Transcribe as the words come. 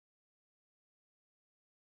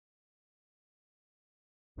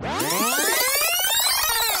Alrighty,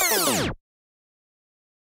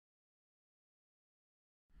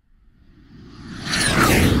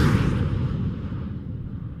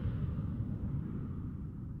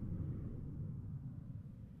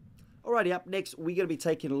 up next we're going to be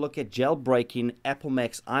taking a look at jailbreaking Apple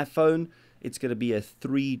Macs iPhone. It's going to be a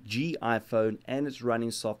 3G iPhone and it's running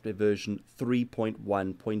software version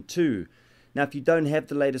 3.1.2. Now if you don't have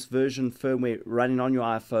the latest version firmware running on your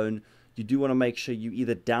iPhone, you do want to make sure you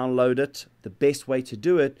either download it. The best way to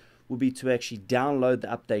do it will be to actually download the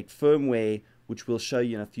update firmware, which we'll show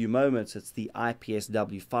you in a few moments. It's the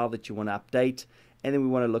IPSW file that you want to update, and then we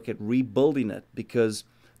want to look at rebuilding it, because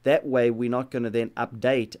that way we're not going to then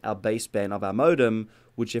update our baseband of our modem,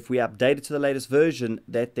 which if we update it to the latest version,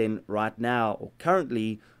 that then right now or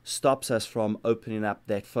currently stops us from opening up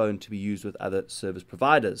that phone to be used with other service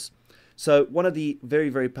providers. So one of the very,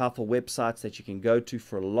 very powerful websites that you can go to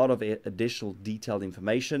for a lot of additional detailed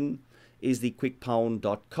information is the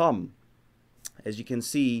QuickPwn.com. As you can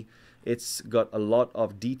see, it's got a lot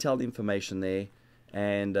of detailed information there,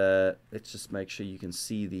 and let's just make sure you can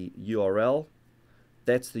see the URL.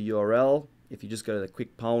 That's the URL. If you just go to the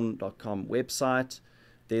QuickPwn.com website,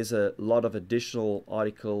 there's a lot of additional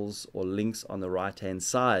articles or links on the right hand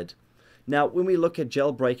side. Now when we look at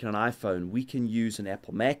jailbreaking an iPhone, we can use an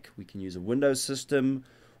Apple Mac, we can use a Windows system,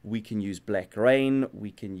 we can use Black Rain,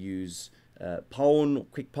 we can use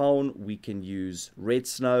QuickPwn, we can use Red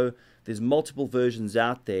Snow. There's multiple versions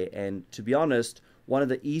out there, and to be honest, one of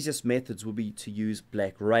the easiest methods will be to use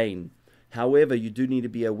Black Rain. However, you do need to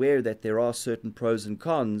be aware that there are certain pros and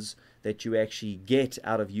cons that you actually get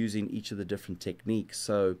out of using each of the different techniques.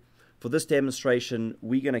 So for this demonstration,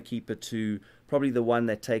 we're going to keep it to probably the one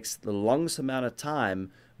that takes the longest amount of time,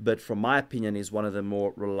 but from my opinion is one of the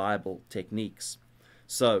more reliable techniques.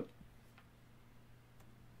 So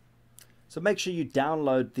make sure you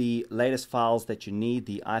download the latest files that you need,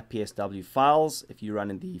 the IPSW files. If you're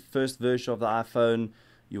running the first version of the iPhone,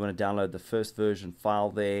 you want to download the first version file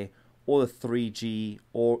there, or the 3G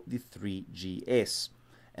or the 3GS.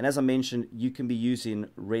 And as I mentioned, you can be using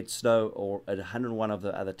Red Snow or 101 of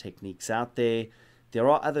the other techniques out there. There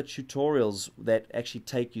are other tutorials that actually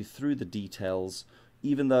take you through the details,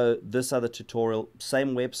 even though this other tutorial,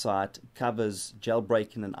 same website, covers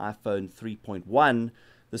jailbreaking an iPhone 3.1.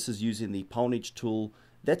 This is using the PwnageTool.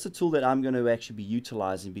 That's a tool that I'm going to actually be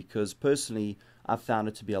utilizing because personally I found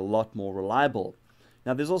it to be a lot more reliable.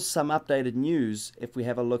 Now there's also some updated news. If we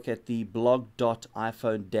have a look at the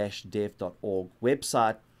blog.iphone-dev.org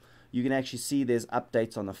website, you can actually see there's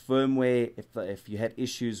updates on the firmware. If you had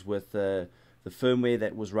issues with the firmware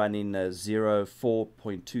that was running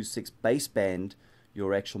 04.26 baseband,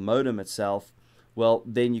 your actual modem itself, well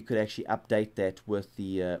then you could actually update that with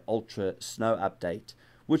the Ultra Snow update,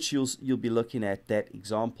 which you'll be looking at that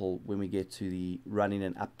example when we get to the running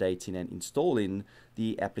and updating and installing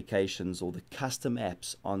the applications or the custom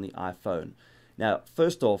apps on the iPhone. Now,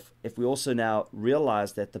 first off, if we also now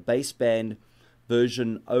realize that the baseband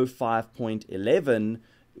version 05.11,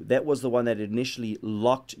 that was the one that initially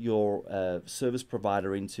locked your service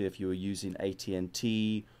provider into if you were using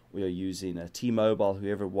AT&T or you're using T-Mobile,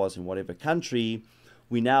 whoever it was in whatever country,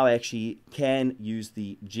 we now actually can use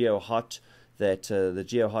the GeoHot. That the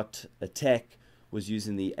GeoHot attack was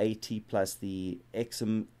using the AT plus the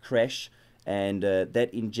XM crash, and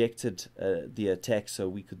that injected the attack, so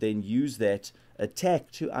we could then use that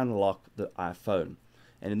attack to unlock the iPhone.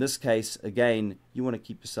 And in this case, again, you want to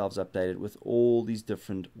keep yourselves updated with all these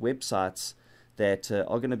different websites that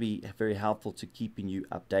are going to be very helpful to keeping you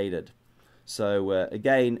updated. So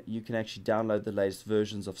again, you can actually download the latest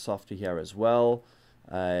versions of software here as well.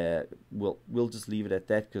 We'll just leave it at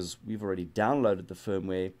that because we've already downloaded the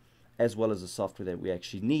firmware as well as the software that we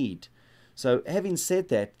actually need. So having said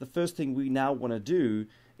that, the first thing we now want to do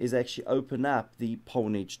is actually open up the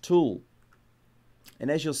PwnageTool.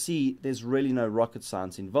 And as you'll see, there's really no rocket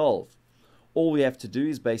science involved. All we have to do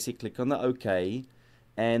is basically click on the OK,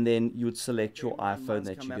 and then you would select your iPhone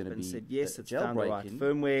that you're going to be jailbreaking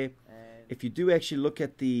firmware. If you do actually look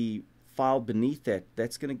at the file beneath that,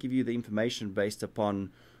 that's going to give you the information based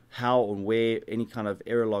upon how and where any kind of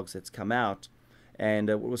error logs that's come out. And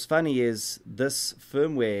what was funny is this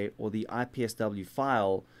firmware or the IPSW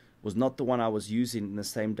file was not the one I was using in the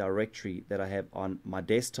same directory that I have on my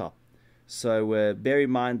desktop. So bear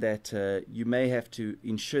in mind that you may have to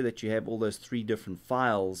ensure that you have all those 3 different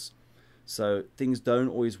files, so things don't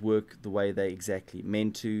always work the way they exactly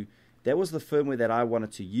meant to. That was the firmware that I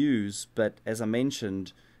wanted to use, but as I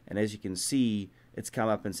mentioned, and as you can see, it's come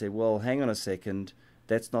up and said, well, hang on a second,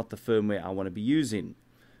 that's not the firmware I want to be using.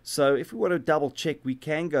 So if we want to double check, we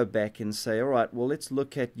can go back and say, all right, well, let's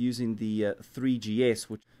look at using the 3GS.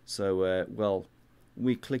 Well,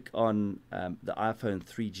 we click on the iPhone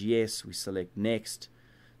 3GS, we select next.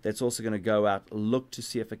 That's also going to go out, look to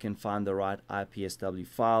see if it can find the right IPSW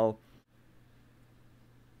file.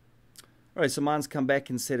 All right, so mine's come back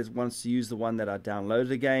and said it wants to use the one that I downloaded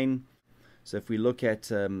again. So if we look at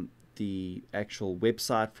the actual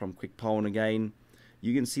website from QuickPwn again,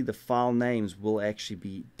 you can see the file names will actually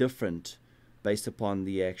be different based upon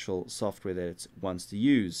the actual software that it wants to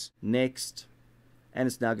use. Next, and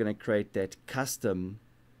it's now going to create that custom.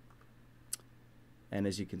 And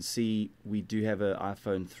as you can see, we do have an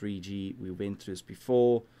iPhone 3G. We went through this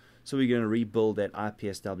before. So we're going to rebuild that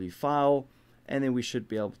IPSW file, and then we should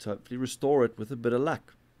be able to hopefully restore it with a bit of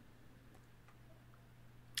luck.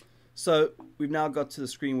 So we've now got to the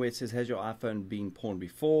screen where it says, has your iPhone been pawned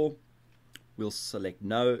before? We'll select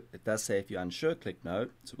no. It does say if you're unsure, click no.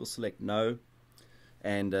 So we'll select no.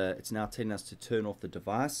 And it's now telling us to turn off the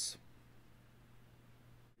device.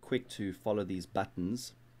 Quick to follow these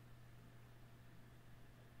buttons,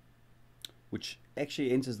 which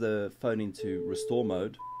actually enters the phone into restore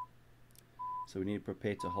mode. So we need to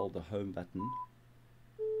prepare to hold the home button.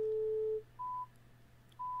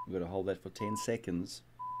 We've got to hold that for 10 seconds.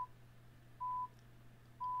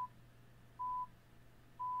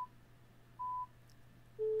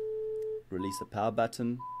 Release the power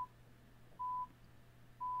button.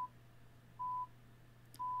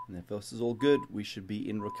 And if this is all good, we should be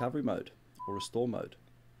in recovery mode or restore mode.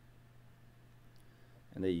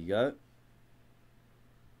 And there you go.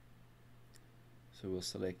 So we'll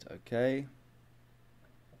select OK.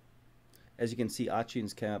 As you can see,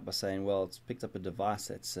 iTunes came up by saying, well, it's picked up a device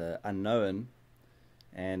that's unknown,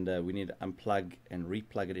 and we need to unplug and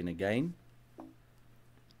replug it in again.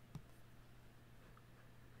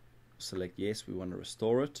 Select yes, we want to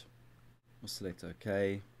restore it. We'll select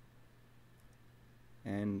OK.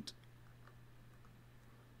 And,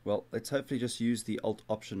 well, let's hopefully just use the Alt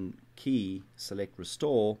Option key, select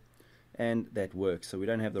restore, and that works. So we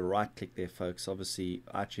don't have the right click there, folks. Obviously,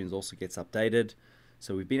 iTunes also gets updated.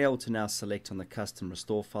 So we've been able to now select on the custom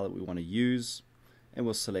restore file that we want to use, and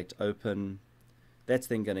we'll select open. That's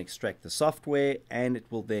then going to extract the software, and it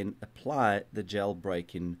will then apply the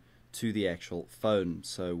jailbreaking to the actual phone.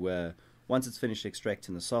 So once it's finished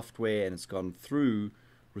extracting the software and it's gone through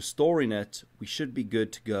restoring it, we should be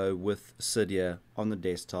good to go with Cydia on the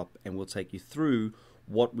desktop, and we'll take you through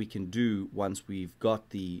what we can do once we've got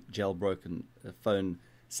the jailbroken phone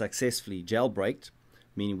successfully jailbreaked,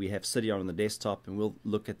 meaning we have Cydia on the desktop, and we'll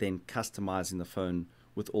look at then customizing the phone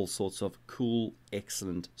with all sorts of cool,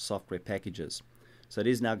 excellent software packages. So it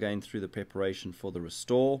is now going through the preparation for the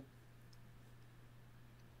restore.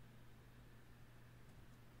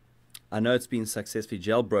 I know it's been successfully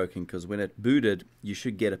jailbroken because when it booted, you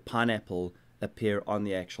should get a pineapple appear on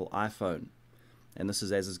the actual iPhone. And this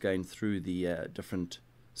is as it's going through the different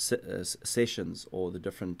sessions or the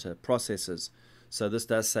different processes. So this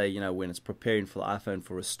does say, you know, when it's preparing for the iPhone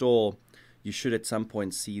for restore, you should at some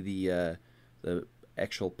point see the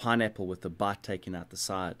actual pineapple with the bite taken out the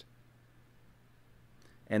side.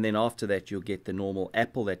 And then after that, you'll get the normal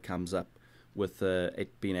apple that comes up with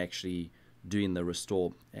it being actually doing the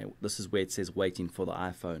restore. And this is where it says waiting for the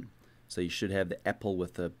iPhone. So you should have the apple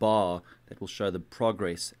with a bar that will show the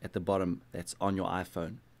progress at the bottom that's on your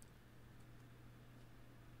iPhone.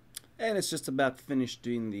 And it's just about finished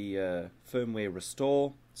doing the firmware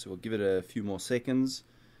restore. So we'll give it a few more seconds,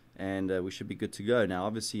 and we should be good to go. Now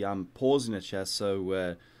obviously I'm pausing it here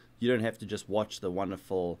so you don't have to just watch the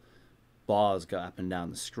wonderful bars go up and down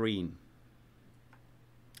the screen.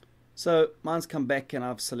 So mine's come back, and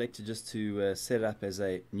I've selected just to set it up as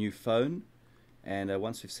a new phone. And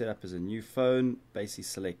once we've set up as a new phone, basically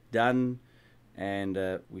select done,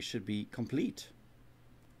 and we should be complete.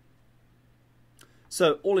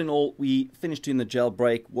 So all in all, we finished doing the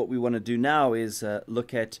jailbreak. What we want to do now is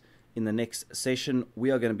look at, in the next session, we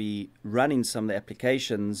are going to be running some of the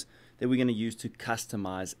applications that we're going to use to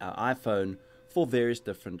customize our iPhone for various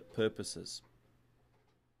different purposes.